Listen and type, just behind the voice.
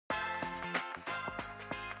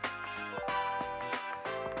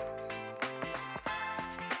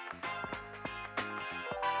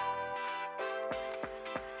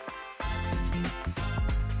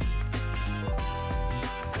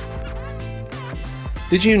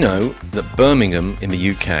Did you know that Birmingham in the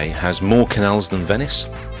UK has more canals than Venice?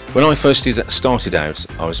 When I first started out,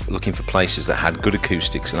 I was looking for places that had good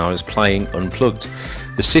acoustics and I was playing unplugged.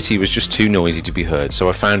 The city was just too noisy to be heard, so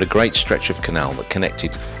I found a great stretch of canal that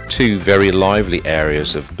connected two very lively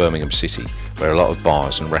areas of Birmingham City where a lot of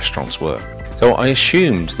bars and restaurants were. So I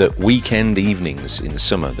assumed that weekend evenings in the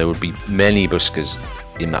summer there would be many buskers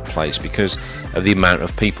in that place because of the amount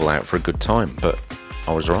of people out for a good time, but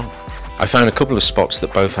I was wrong. I found a couple of spots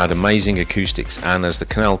that both had amazing acoustics, and as the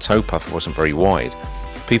canal towpath wasn't very wide,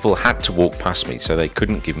 people had to walk past me, so they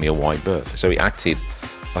couldn't give me a wide berth. So it acted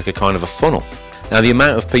like a kind of a funnel. Now the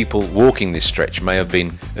amount of people walking this stretch may have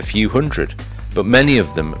been a few hundred, but many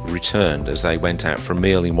of them returned as they went out for a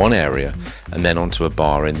meal in one area and then onto a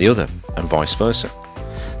bar in the other, and vice versa.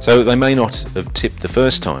 So they may not have tipped the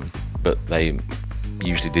first time, but they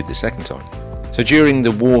usually did the second time. So during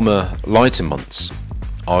the warmer, lighter months,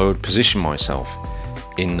 I would position myself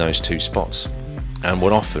in those two spots and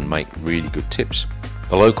would often make really good tips.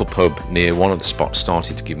 The local pub near one of the spots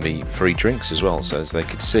started to give me free drinks as well, so as they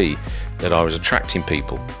could see that I was attracting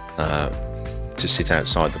people to sit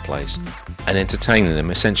outside the place and entertaining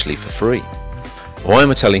them essentially for free. Why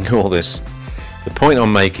am I telling you all this? The point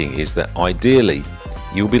I'm making is that ideally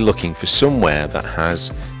you'll be looking for somewhere that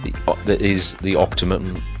is the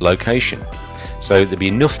optimum location. So there'll be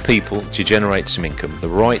enough people to generate some income, the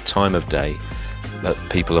right time of day that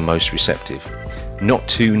people are most receptive, not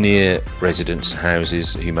too near residents'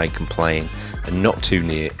 houses who may complain, and not too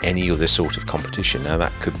near any other sort of competition. Now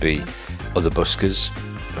that could be other buskers,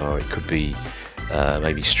 or it could be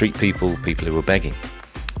maybe street people, people who are begging.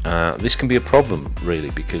 This can be a problem really,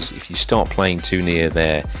 because if you start playing too near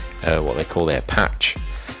their what they call their patch,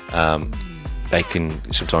 they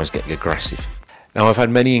can sometimes get aggressive. Now I've had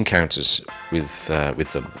many encounters with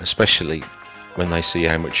them, especially when they see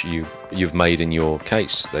how much you've made in your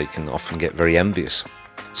case. They can often get very envious.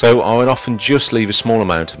 So I would often just leave a small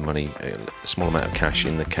amount of money, a small amount of cash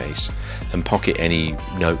in the case, and pocket any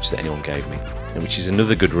notes that anyone gave me, and which is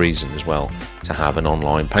another good reason as well to have an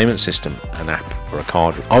online payment system, an app or a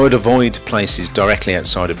card. I would avoid places directly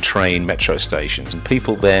outside of train, metro stations, and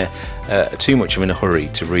people there are too much of in a hurry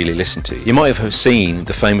to really listen to you. You might have seen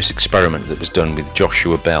the famous experiment that was done with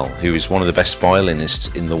Joshua Bell, who is one of the best violinists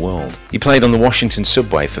in the world. He played on the Washington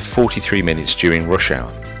subway for 43 minutes during rush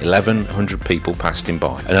hour. 1,100 people passed him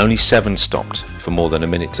by and only 7 stopped for more than a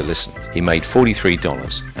minute to listen. He made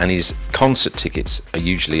 $43 and his concert tickets are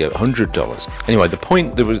usually $100. Anyway, the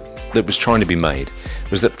point that was trying to be made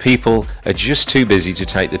was that people are just too busy to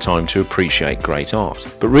take the time to appreciate great art.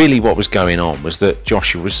 But really what was going on was that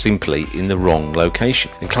Joshua was simply in the wrong location,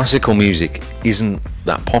 and classical music isn't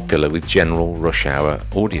that popular with general rush hour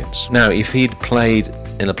audience. Now if he'd played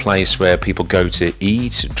in a place where people go to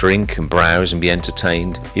eat, drink and browse and be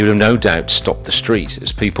entertained, he would have no doubt stopped the street,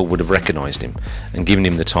 as people would have recognised him and given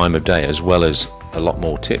him the time of day as well as a lot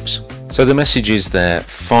more tips. So the message is there: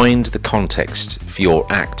 find the context for your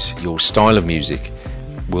act. Your style of music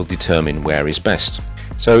will determine where is best.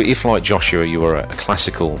 So if, like Joshua, you are a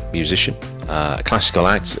classical musician, a classical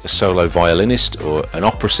act, a solo violinist or an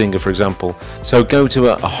opera singer for example, so go to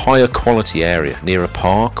a higher quality area near a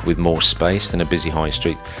park with more space than a busy high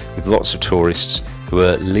street with lots of tourists who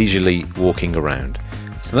are leisurely walking around.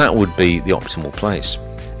 So that would be the optimal place.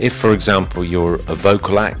 If for example you're a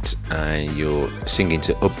vocal act and you're singing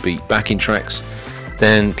to upbeat backing tracks,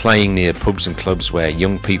 then playing near pubs and clubs where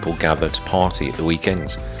young people gather to party at the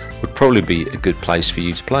weekends would probably be a good place for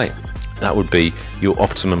you to play. That would be your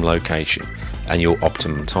optimum location and your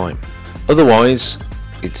optimum time. Otherwise,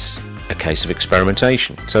 it's a case of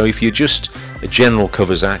experimentation. So if you're just a general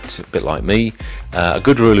covers act, a bit like me, a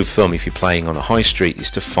good rule of thumb if you're playing on a high street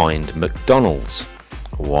is to find McDonald's.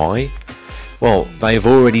 Why? Well, they've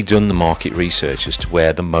already done the market research as to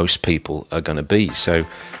where the most people are going to be, so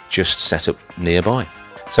just set up nearby.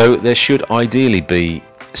 So there should ideally be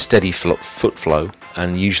steady foot flow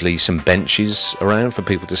and usually some benches around for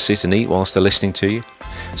people to sit and eat whilst they're listening to you.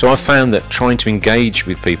 So I've found that trying to engage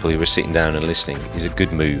with people who are sitting down and listening is a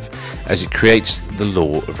good move, as it creates the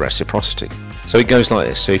law of reciprocity. So it goes like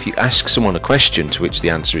this: so if you ask someone a question to which the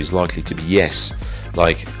answer is likely to be yes,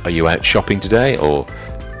 like are you out shopping today, or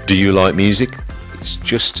do you like music, it's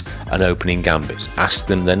just an opening gambit. Ask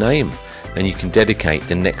them their name, then you can dedicate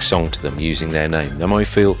the next song to them using their name.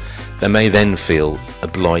 They may then feel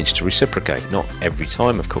obliged to reciprocate, not every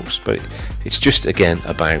time of course, but it's just again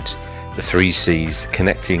about the 3 C's: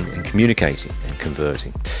 connecting and communicating and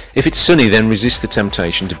converting. If it's sunny, then resist the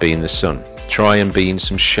temptation to be in the sun. Try and be in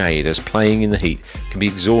some shade, as playing in the heat can be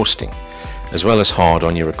exhausting, as well as hard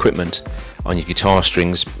on your equipment. On your guitar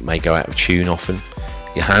strings may go out of tune often.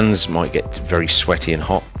 Your hands might get very sweaty and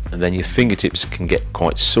hot, and then your fingertips can get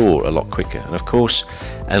quite sore a lot quicker. And of course,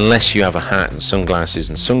 unless you have a hat and sunglasses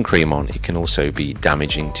and sun cream on, it can also be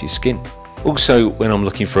damaging to your skin. Also, when I'm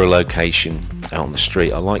looking for a location out on the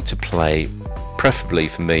street, I like to play, preferably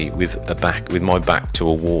for me, with my back to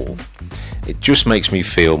a wall. It just makes me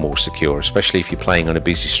feel more secure, especially if you're playing on a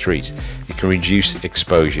busy street. It can reduce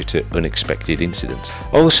exposure to unexpected incidents.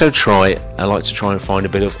 I like to try and find a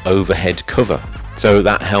bit of overhead cover. So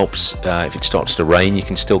that helps if it starts to rain, you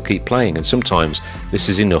can still keep playing, and sometimes this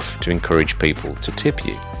is enough to encourage people to tip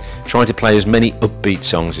you. Try to play as many upbeat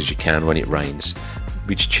songs as you can when it rains,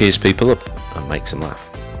 which cheers people up and makes them laugh.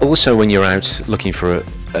 Also, when you're out looking for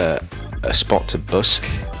a spot to busk,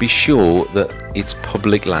 be sure that it's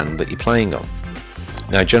public land that you're playing on.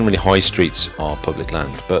 Now, generally high streets are public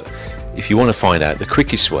land, but if you want to find out, the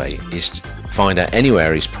quickest way is to find out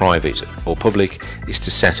anywhere is private or public is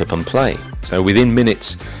to set up and play. So within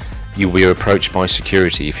minutes you'll be approached by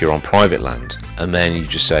security if you're on private land, and then you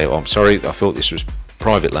just say, oh, I'm sorry, I thought this was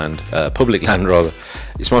private land, public land rather.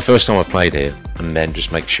 It's my first time I've played here, and then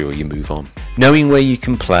just make sure you move on. Knowing where you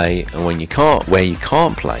can play and where you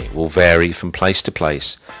can't play will vary from place to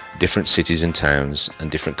place. Different cities and towns,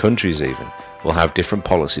 and different countries even, will have different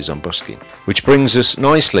policies on busking. Which brings us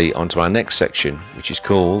nicely onto our next section, which is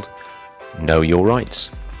called Know Your Rights.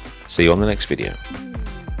 See you on the next video.